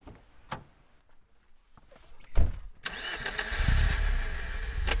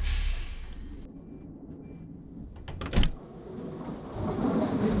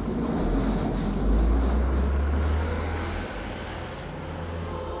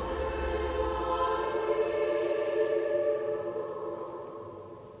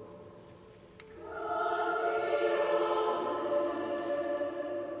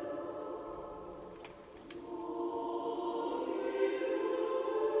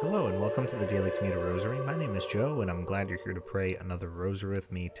Hello and welcome to the Daily Commuter Rosary. My name is Joe and I'm glad you're here to pray another rosary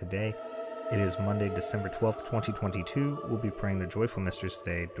with me today. It is Monday, December 12th, 2022. We'll be praying the Joyful Mysteries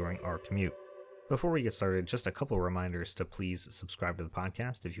today during our commute. Before we get started, just a couple of reminders to please subscribe to the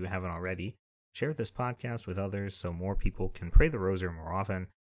podcast if you haven't already. Share this podcast with others so more people can pray the rosary more often.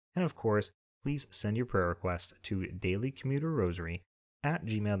 And of course, please send your prayer request to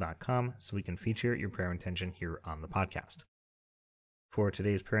dailycommuterrosary@gmail.com so we can feature your prayer intention here on the podcast. For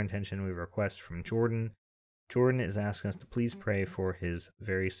today's prayer intention, we have a request from Jordan. Jordan is asking us to please pray for his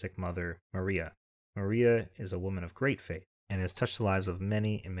very sick mother, Maria. Maria is a woman of great faith and has touched the lives of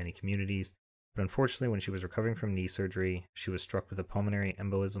many in many communities, but unfortunately when she was recovering from knee surgery, she was struck with a pulmonary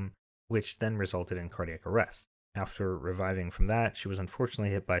embolism, which then resulted in cardiac arrest. After reviving from that, she was unfortunately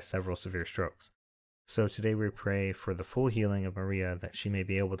hit by several severe strokes. So today we pray for the full healing of Maria, that she may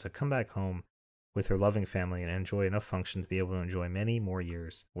be able to come back home with her loving family and enjoy enough function to be able to enjoy many more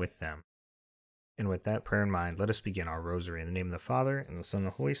years with them. And with that prayer in mind, let us begin our rosary in the name of the Father, and the Son, and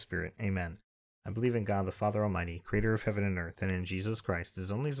the Holy Spirit. Amen. I believe in God, the Father Almighty, creator of heaven and earth, and in Jesus Christ,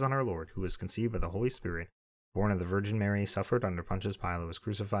 his only Son, our Lord, who was conceived by the Holy Spirit, born of the Virgin Mary, suffered under Pontius Pilate, was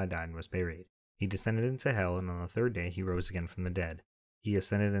crucified, died, and was buried. He descended into hell, and on the third day he rose again from the dead. He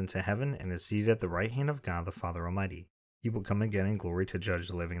ascended into heaven, and is seated at the right hand of God, the Father Almighty. He will come again in glory to judge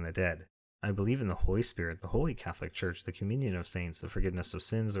the living and the dead. I believe in the Holy Spirit, the Holy Catholic Church, the communion of saints, the forgiveness of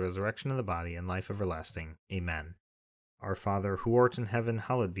sins, the resurrection of the body, and life everlasting. Amen. Our Father, who art in heaven,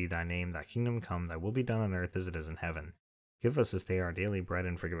 hallowed be thy name. Thy kingdom come, thy will be done on earth as it is in heaven. Give us this day our daily bread,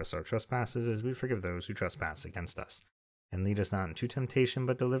 and forgive us our trespasses, as we forgive those who trespass against us. And lead us not into temptation,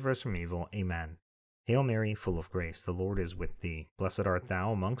 but deliver us from evil. Amen. Hail Mary, full of grace, the Lord is with thee. Blessed art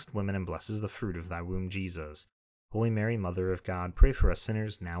thou amongst women, and blessed is the fruit of thy womb, Jesus. Holy Mary, Mother of God, pray for us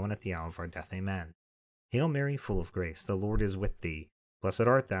sinners, now and at the hour of our death. Amen. Hail Mary, full of grace, the Lord is with thee. Blessed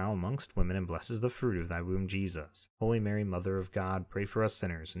art thou amongst women, and blessed is the fruit of thy womb, Jesus. Holy Mary, Mother of God, pray for us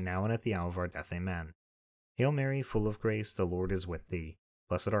sinners, now and at the hour of our death. Amen. Hail Mary, full of grace, the Lord is with thee.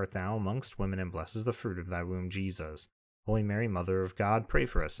 Blessed art thou amongst women, and blessed is the fruit of thy womb, Jesus. Holy Mary, Mother of God, pray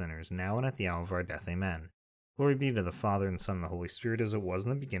for us sinners, now and at the hour of our death. Amen. Glory be to the Father, and the Son, and the Holy Spirit, as it was in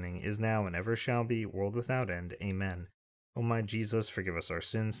the beginning, is now, and ever shall be, world without end. Amen. O my Jesus, forgive us our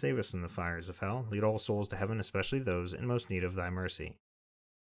sins, save us from the fires of hell, lead all souls to heaven, especially those in most need of thy mercy.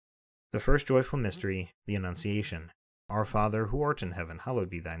 The first joyful mystery, the Annunciation. Our Father, who art in heaven, hallowed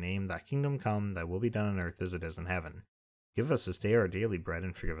be thy name. Thy kingdom come, thy will be done on earth as it is in heaven. Give us this day our daily bread,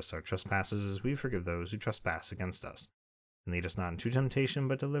 and forgive us our trespasses, as we forgive those who trespass against us. And lead us not into temptation,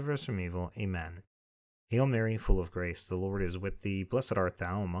 but deliver us from evil. Amen. Hail Mary, full of grace, the Lord is with thee. Blessed art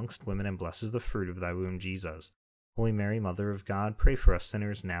thou amongst women, and blessed is the fruit of thy womb, Jesus. Holy Mary, Mother of God, pray for us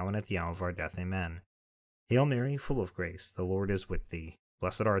sinners, now and at the hour of our death. Amen. Hail Mary, full of grace, the Lord is with thee.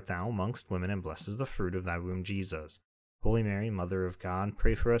 Blessed art thou amongst women, and blessed is the fruit of thy womb, Jesus. Holy Mary, Mother of God,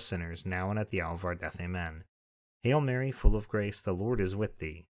 pray for us sinners, now and at the hour of our death. Amen. Hail Mary, full of grace, the Lord is with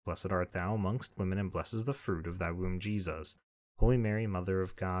thee. Blessed art thou amongst women, and blessed is the fruit of thy womb, Jesus. Holy Mary, Mother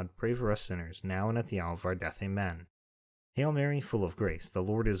of God, pray for us sinners, now and at the hour of our death. Amen. Hail Mary, full of grace, the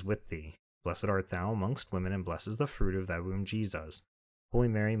Lord is with thee. Blessed art thou amongst women, and blessed is the fruit of thy womb, Jesus. Holy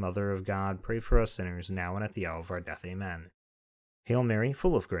Mary, Mother of God, pray for us sinners, now and at the hour of our death. Amen. Hail Mary,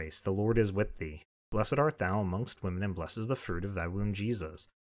 full of grace, the Lord is with thee. Blessed art thou amongst women, and blessed is the fruit of thy womb, Jesus.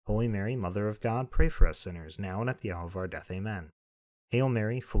 Holy Mary, Mother of God, pray for us sinners, now and at the hour of our death. Amen. Hail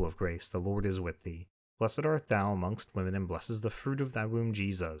Mary, full of grace, the Lord is with thee. Blessed art thou amongst women, and blessed is the fruit of thy womb,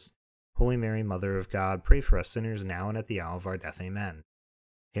 Jesus. Holy Mary, Mother of God, pray for us sinners, now and at the hour of our death. Amen.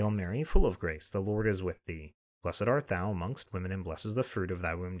 Hail Mary, full of grace, the Lord is with thee. Blessed art thou amongst women, and blessed is the fruit of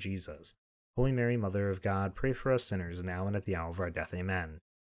thy womb, Jesus. Holy Mary, Mother of God, pray for us sinners, now and at the hour of our death. Amen.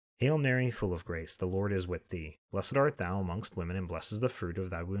 Hail Mary, full of grace, the Lord is with thee. Blessed art thou amongst women, and blessed is the fruit of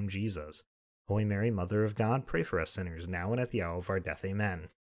thy womb, Jesus. Holy Mary, Mother of God, pray for us sinners, now and at the hour of our death. Amen.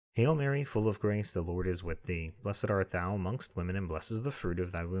 Hail Mary, full of grace, the Lord is with thee. Blessed art thou amongst women, and blessed is the fruit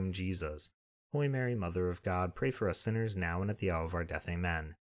of thy womb, Jesus. Holy Mary, Mother of God, pray for us sinners, now and at the hour of our death.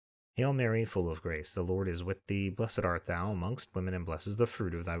 Amen. Hail Mary, full of grace, the Lord is with thee. Blessed art thou amongst women, and blessed is the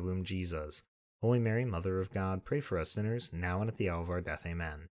fruit of thy womb, Jesus. Holy Mary, Mother of God, pray for us sinners, now and at the hour of our death.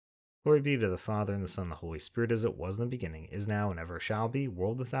 Amen. Glory be to the Father, and the Son, and the Holy Spirit, as it was in the beginning, is now, and ever shall be,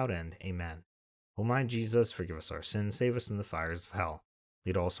 world without end. Amen. O my Jesus, forgive us our sins, save us from the fires of hell.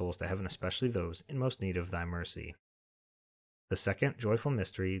 Lead all souls to heaven, especially those in most need of thy mercy. The second joyful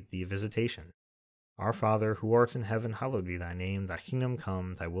mystery, the Visitation. Our Father, who art in heaven, hallowed be thy name. Thy kingdom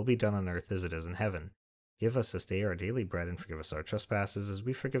come, thy will be done on earth as it is in heaven. Give us this day our daily bread, and forgive us our trespasses, as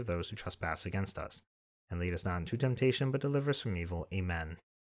we forgive those who trespass against us. And lead us not into temptation, but deliver us from evil. Amen.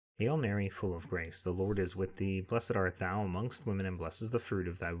 Hail Mary, full of grace, the Lord is with thee. Blessed art thou amongst women, and blessed is the fruit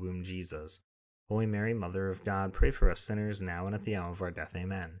of thy womb, Jesus. Holy Mary, Mother of God, pray for us sinners, now and at the hour of our death.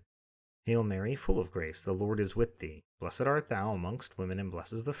 Amen. Hail Mary, full of grace, the Lord is with thee. Blessed art thou amongst women, and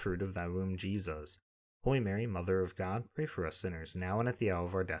blessed is the fruit of thy womb, Jesus. Holy Mary, Mother of God, pray for us sinners, now and at the hour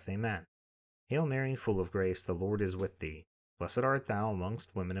of our death. Amen. Hail Mary, full of grace, the Lord is with thee. Blessed art thou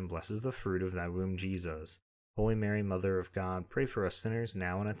amongst women, and blessed is the fruit of thy womb, Jesus. Holy Mary, Mother of God, pray for us sinners,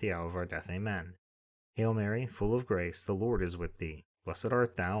 now and at the hour of our death. Amen. Hail Mary, full of grace, the Lord is with thee. Blessed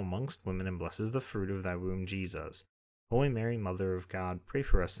art thou amongst women, and blessed is the fruit of thy womb, Jesus. Holy Mary, Mother of God, pray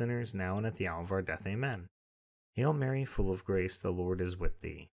for us sinners, now and at the hour of our death. Amen. Hail Mary, full of grace, the Lord is with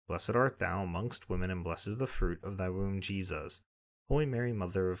thee. Blessed art thou amongst women, and blessed is the fruit of thy womb, Jesus. Holy Mary,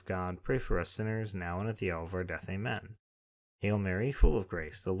 Mother of God, pray for us sinners, now and at the hour of our death. Amen. Hail Mary, full of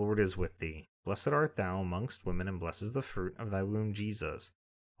grace, the Lord is with thee. Blessed art thou amongst women, and blessed is the fruit of thy womb, Jesus.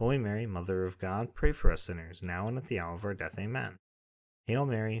 Holy Mary, Mother of God, pray for us sinners, now and at the hour of our death. Amen. Hail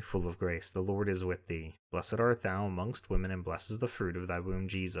Mary, full of grace, the Lord is with thee. Blessed art thou amongst women, and blessed is the fruit of thy womb,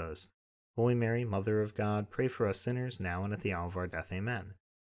 Jesus. Holy Mary, Mother of God, pray for us sinners, now and at the hour of our death. Amen.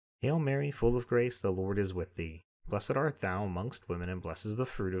 Hail Mary, full of grace, the Lord is with thee. Blessed art thou amongst women, and blessed is the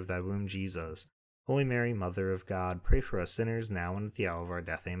fruit of thy womb, Jesus. Holy Mary, Mother of God, pray for us sinners, now and at the hour of our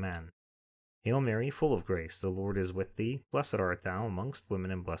death. Amen. Hail Mary, full of grace, the Lord is with thee. Blessed art thou amongst women,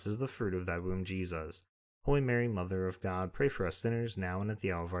 and blessed is the fruit of thy womb, Jesus. Holy Mary, Mother of God, pray for us sinners, now and at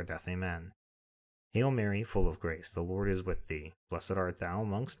the hour of our death. Amen. Hail Mary, full of grace, the Lord is with thee. Blessed art thou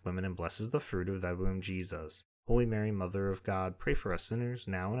amongst women, and blessed is the fruit of thy womb, Jesus. Holy Mary, Mother of God, pray for us sinners,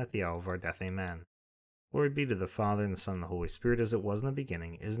 now and at the hour of our death. Amen. Glory be to the Father, and the Son, and the Holy Spirit, as it was in the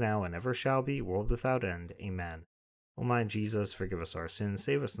beginning, is now, and ever shall be, world without end. Amen. O my Jesus, forgive us our sins,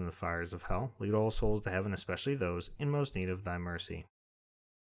 save us from the fires of hell, lead all souls to heaven, especially those in most need of thy mercy.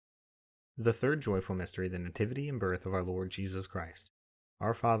 The third joyful mystery, the Nativity and birth of our Lord Jesus Christ.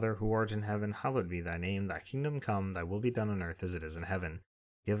 Our Father, who art in heaven, hallowed be thy name. Thy kingdom come, thy will be done on earth as it is in heaven.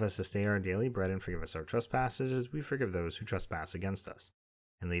 Give us this day our daily bread, and forgive us our trespasses, as we forgive those who trespass against us.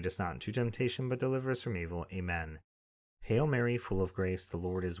 And lead us not into temptation, but deliver us from evil. Amen. Hail Mary, full of grace, the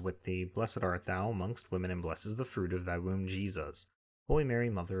Lord is with thee. Blessed art thou amongst women, and blessed is the fruit of thy womb, Jesus. Holy Mary,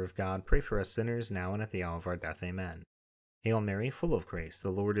 Mother of God, pray for us sinners, now and at the hour of our death. Amen. Hail Mary, full of grace, the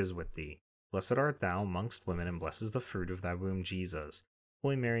Lord is with thee. Blessed art thou amongst women, and blessed is the fruit of thy womb, Jesus.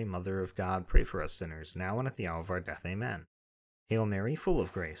 Holy Mary, Mother of God, pray for us sinners, now and at the hour of our death. Amen. Hail Mary, full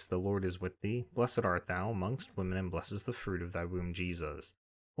of grace, the Lord is with thee. Blessed art thou amongst women, and blessed is the fruit of thy womb, Jesus.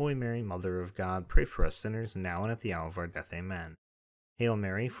 Holy Mary, Mother of God, pray for us sinners, now and at the hour of our death. Amen. Hail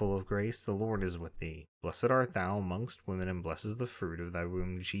Mary, full of grace, the Lord is with thee. Blessed art thou amongst women, and blessed is the fruit of thy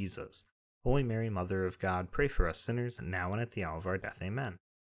womb, Jesus. Holy Mary, Mother of God, pray for us sinners, now and at the hour of our death. Amen.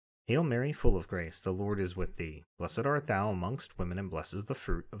 Hail Mary, full of grace, the Lord is with thee. Blessed art thou amongst women, and blessed is the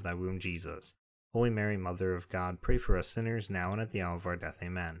fruit of thy womb, Jesus. Holy Mary, Mother of God, pray for us sinners, now and at the hour of our death.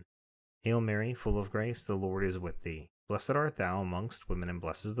 Amen. Hail Mary, full of grace, the Lord is with thee. Blessed art thou amongst women, and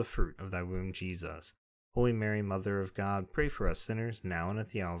blessed is the fruit of thy womb, Jesus. Holy Mary, Mother of God, pray for us sinners, now and at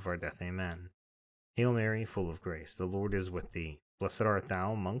the hour of our death. Amen. Hail Mary, full of grace, the Lord is with thee. Blessed art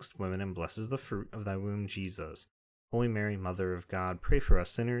thou amongst women, and blessed is the fruit of thy womb, Jesus. Holy Mary, Mother of God, pray for us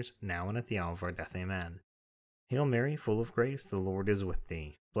sinners, now and at the hour of our death. Amen. Hail Mary, full of grace, the Lord is with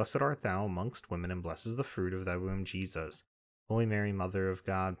thee. Blessed art thou amongst women, and blessed is the fruit of thy womb, Jesus. Holy Mary, Mother of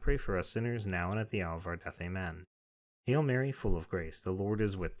God, pray for us sinners, now and at the hour of our death. Amen. Hail Mary, full of grace, the Lord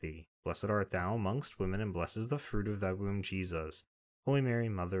is with thee. Blessed art thou amongst women, and blessed is the fruit of thy womb, Jesus. Holy Mary,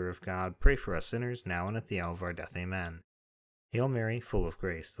 Mother of God, pray for us sinners, now and at the hour of our death. Amen. Hail Mary, full of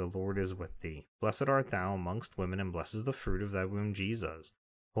grace, the Lord is with thee. Blessed art thou amongst women, and blessed is the fruit of thy womb, Jesus.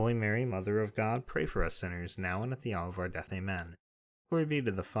 Holy Mary, Mother of God, pray for us sinners, now and at the hour of our death. Amen. Glory be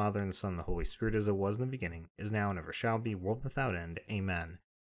to the Father, and the Son, and the Holy Spirit, as it was in the beginning, is now, and ever shall be, world without end. Amen.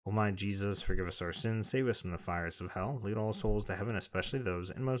 O my Jesus, forgive us our sins, save us from the fires of hell, lead all souls to heaven, especially those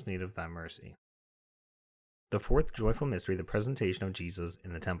in most need of thy mercy. The fourth joyful mystery, the presentation of Jesus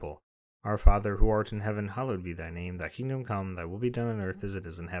in the temple. Our Father, who art in heaven, hallowed be thy name. Thy kingdom come, thy will be done on earth as it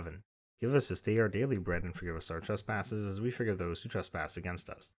is in heaven. Give us this day our daily bread, and forgive us our trespasses, as we forgive those who trespass against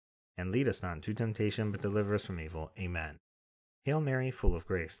us. And lead us not into temptation, but deliver us from evil. Amen. Hail Mary, full of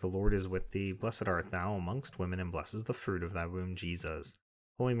grace, the Lord is with thee. Blessed art thou amongst women, and blessed is the fruit of thy womb, Jesus.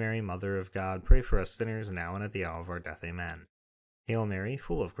 Holy Mary, Mother of God, pray for us sinners, now and at the hour of our death. Amen. Hail Mary,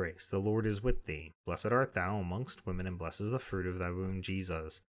 full of grace, the Lord is with thee. Blessed art thou amongst women, and blessed is the fruit of thy womb,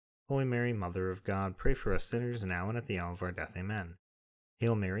 Jesus. Holy Mary, Mother of God, pray for us sinners, now and at the hour of our death. Amen.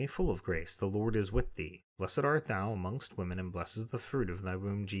 Hail Mary, full of grace, the Lord is with thee. Blessed art thou amongst women, and blessed is the fruit of thy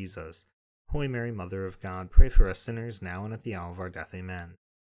womb, Jesus. Holy Mary, Mother of God, pray for us sinners, now and at the hour of our death. Amen.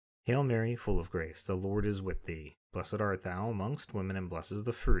 Hail Mary, full of grace, the Lord is with thee. Blessed art thou amongst women, and blessed is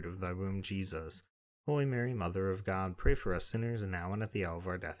the fruit of thy womb, Jesus. Holy Mary, Mother of God, pray for us sinners, now and at the hour of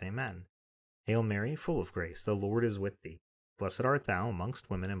our death. Amen. Hail Mary, full of grace, the Lord is with thee. Blessed art thou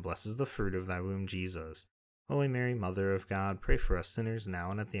amongst women, and blessed is the fruit of thy womb, Jesus. Holy Mary, Mother of God, pray for us sinners,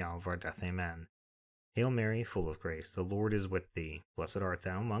 now and at the hour of our death. Amen. Hail Mary, full of grace, the Lord is with thee. Blessed art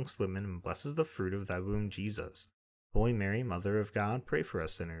thou amongst women, and blessed is the fruit of thy womb, Jesus. Holy Mary, Mother of God, pray for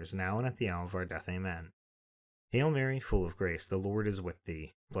us sinners, now and at the hour of our death. Amen. Hail Mary, full of grace, the Lord is with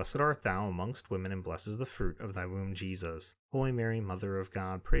thee. Blessed art thou amongst women, and blessed is the fruit of thy womb, Jesus. Holy Mary, Mother of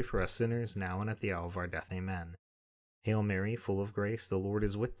God, pray for us sinners, now and at the hour of our death. Amen. Hail Mary, full of grace, the Lord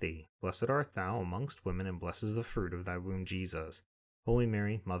is with thee. Blessed art thou amongst women, and blessed is the fruit of thy womb, Jesus. Holy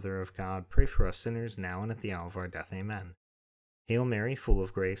Mary, Mother of God, pray for us sinners, now and at the hour of our death. Amen. Hail Mary, full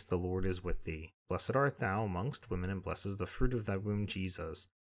of grace, the Lord is with thee. Blessed art thou amongst women, and blessed is the fruit of thy womb, Jesus.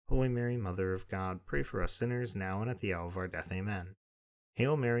 Holy Mary, Mother of God, pray for us sinners, now and at the hour of our death. Amen.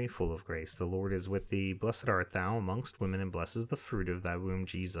 Hail Mary, full of grace, the Lord is with thee. Blessed art thou amongst women, and blessed is the fruit of thy womb,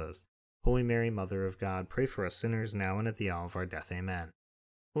 Jesus. Holy Mary, Mother of God, pray for us sinners, now and at the hour of our death. Amen.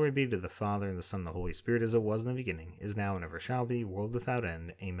 Glory be to the Father, and the Son, and the Holy Spirit, as it was in the beginning, is now, and ever shall be, world without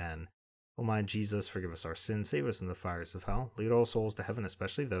end. Amen. O my Jesus, forgive us our sins, save us from the fires of hell, lead all souls to heaven,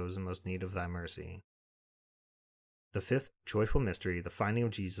 especially those in most need of thy mercy. The fifth joyful mystery, the finding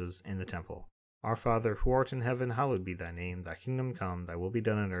of Jesus in the temple. Our Father, who art in heaven, hallowed be thy name. Thy kingdom come, thy will be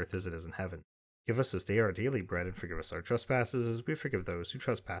done on earth as it is in heaven. Give us this day our daily bread, and forgive us our trespasses, as we forgive those who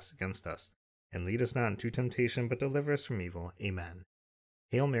trespass against us. And lead us not into temptation, but deliver us from evil. Amen.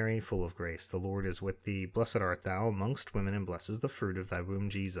 Hail Mary, full of grace, the Lord is with thee. Blessed art thou amongst women, and blessed is the fruit of thy womb,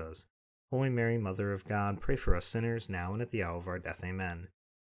 Jesus. Holy Mary, Mother of God, pray for us sinners, now and at the hour of our death. Amen.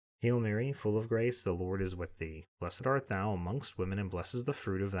 Hail Mary, full of grace, the Lord is with thee. Blessed art thou amongst women, and blessed is the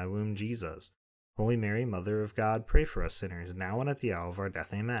fruit of thy womb, Jesus. Holy Mary, Mother of God, pray for us sinners, now and at the hour of our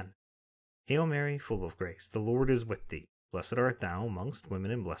death. Amen. Hail Mary, full of grace, the Lord is with thee. Blessed art thou amongst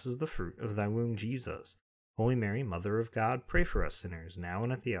women, and blessed is the fruit of thy womb, Jesus. Holy Mary, Mother of God, pray for us sinners, now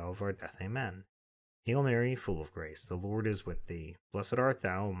and at the hour of our death. Amen. Hail Mary, full of grace, the Lord is with thee. Blessed art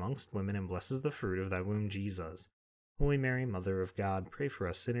thou amongst women, and blessed is the fruit of thy womb, Jesus. Holy Mary, Mother of God, pray for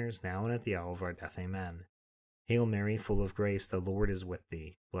us sinners, now and at the hour of our death. Amen. Hail Mary, full of grace, the Lord is with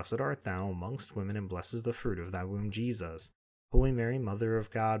thee. Blessed art thou amongst women, and blessed is the fruit of thy womb, Jesus. Holy Mary, Mother of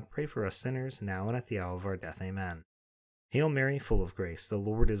God, pray for us sinners, now and at the hour of our death. Amen. Hail Mary, full of grace, the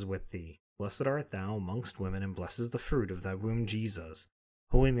Lord is with thee. Blessed art thou amongst women, and blessed is the fruit of thy womb, Jesus.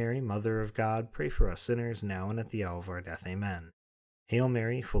 Holy Mary, Mother of God, pray for us sinners, now and at the hour of our death. Amen. Hail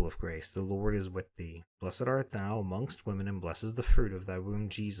Mary, full of grace, the Lord is with thee. Blessed art thou amongst women, and blessed is the fruit of thy womb,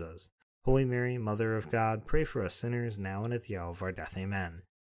 Jesus. Holy Mary, Mother of God, pray for us sinners, now and at the hour of our death. Amen.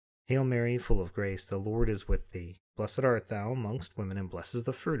 Hail Mary, full of grace, the Lord is with thee. Blessed art thou amongst women, and blessed is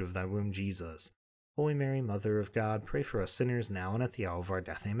the fruit of thy womb, Jesus. Holy Mary, Mother of God, pray for us sinners, now and at the hour of our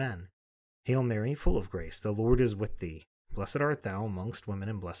death. Amen. Hail Mary, full of grace, the Lord is with thee. Blessed art thou amongst women,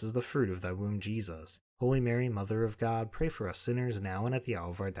 and blessed is the fruit of thy womb, Jesus. Holy Mary, Mother of God, pray for us sinners, now and at the hour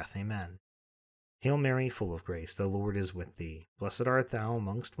of our death. Amen. Hail Mary, full of grace, the Lord is with thee. Blessed art thou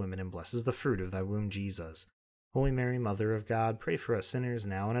amongst women, and blessed is the fruit of thy womb, Jesus. Holy Mary, Mother of God, pray for us sinners,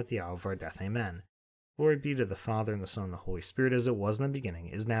 now and at the hour of our death. Amen. Glory be to the Father, and the Son, and the Holy Spirit, as it was in the beginning,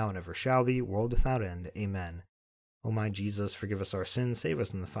 is now, and ever shall be, world without end. Amen. O my Jesus, forgive us our sins, save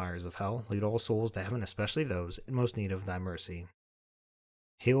us from the fires of hell, lead all souls to heaven, especially those in most need of thy mercy.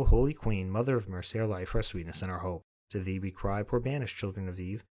 Hail, Holy Queen, Mother of mercy, our life, our sweetness, and our hope. To thee we cry, poor banished children of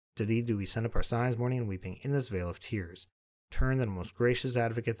Eve. To thee do we send up our sighs, mourning and weeping, in this vale of tears. Turn, then, most gracious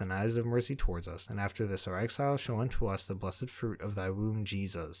Advocate, thine eyes of mercy towards us, and after this our exile show unto us the blessed fruit of thy womb,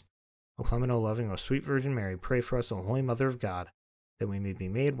 Jesus. O clement, O loving, O sweet Virgin Mary, pray for us, O Holy Mother of God, that we may be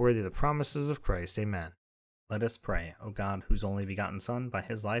made worthy of the promises of Christ. Amen. Let us pray. O God, whose only begotten Son, by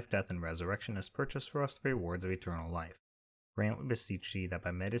his life, death, and resurrection, has purchased for us the rewards of eternal life. Grant, we beseech thee, that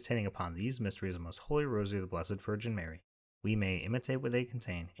by meditating upon these mysteries of the most holy rosary of the Blessed Virgin Mary, we may imitate what they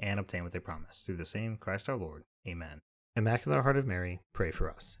contain and obtain what they promise. Through the same Christ our Lord. Amen. Immaculate Heart of Mary, pray for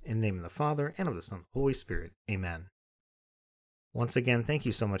us. In the name of the Father, and of the Son, and of the Holy Spirit. Amen. Once again, thank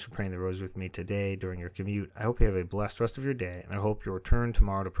you so much for praying the rosary with me today during your commute. I hope you have a blessed rest of your day, and I hope you'll return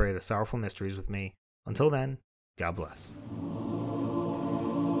tomorrow to pray the sorrowful mysteries with me. Until then, God bless.